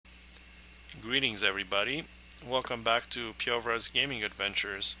Greetings everybody, welcome back to Piovra's Gaming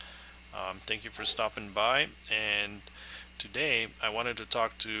Adventures. Thank you for stopping by, and today I wanted to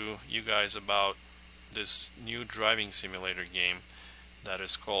talk to you guys about this new driving simulator game that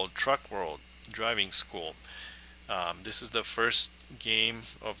is called Truck World Driving School. This is the first game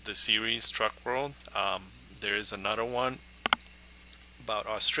of the series Truck World. There is another one about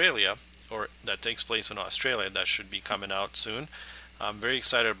Australia, or that takes place in Australia, that should be coming out soon. I'm very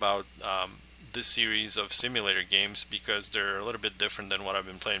excited about this series of simulator games because they're a little bit different than what I've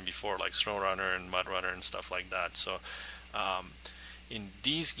been playing before, like SnowRunner and MudRunner and stuff like that. So in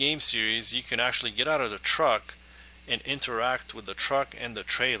these game series you can actually get out of the truck and interact with the truck and the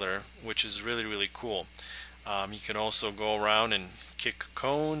trailer, which is really cool. You can also go around and kick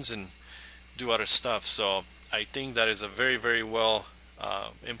cones and do other stuff. So I think that is a very well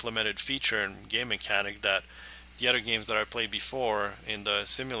implemented feature and game mechanic that the other games that I played before in the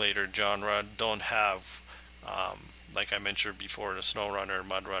simulator genre don't have. Like I mentioned before, the SnowRunner,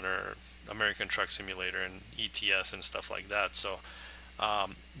 MudRunner, American Truck Simulator, and ETS and stuff like that. So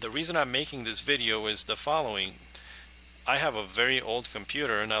the reason I'm making this video is the following. I have a very old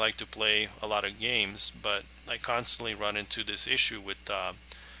computer and I like to play a lot of games, but I constantly run into this issue with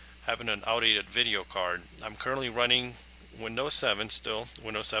having an outdated video card. I'm currently running Windows 7 still,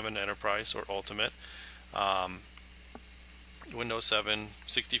 Windows 7 Enterprise or Ultimate. Windows 7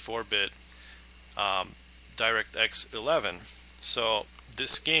 64-bit DirectX 11. So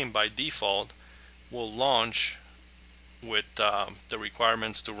this game by default will launch with the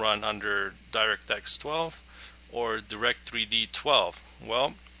requirements to run under DirectX 12 or Direct3D 12.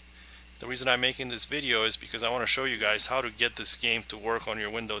 Well, the reason I'm making this video is because I want to show you guys how to get this game to work on your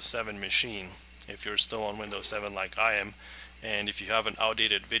Windows 7 machine if you're still on Windows 7 like I am, and if you have an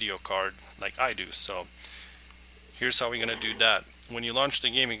outdated video card like I do. So here's how we're going to do that. When you launch the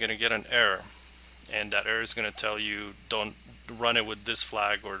game, you're going to get an error, and that error is going to tell you don't run it with this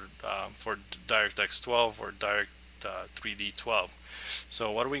flag or for DirectX 12 or Direct3D 12.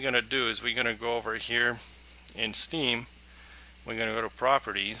 So what we're going to do is we're going to go over here in Steam. We're going to go to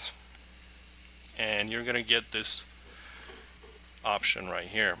Properties, and you're going to get this option right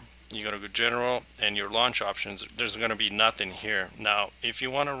here. You're going to go General, and your launch options, there's going to be nothing here. Now if you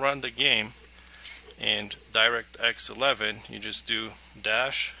want to run the game and DirectX 11, you just do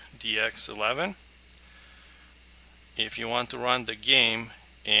 -DX11. If you want to run the game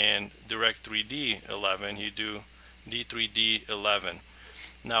in Direct3D 11, you do D3D 11.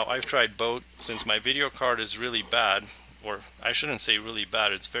 Now I've tried both. Since my video card is really bad, or I shouldn't say really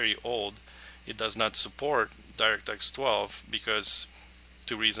bad, it's very old, it does not support DirectX 12 because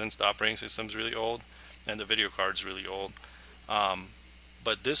two reasons: the operating system is really old and the video card is really old.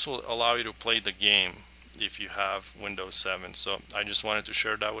 But this will allow you to play the game if you have Windows 7. So I just wanted to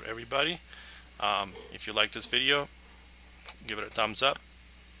share that with everybody. If you like this video, give it a thumbs up.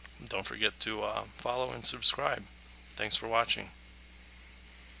 Don't forget to follow and subscribe. Thanks for watching.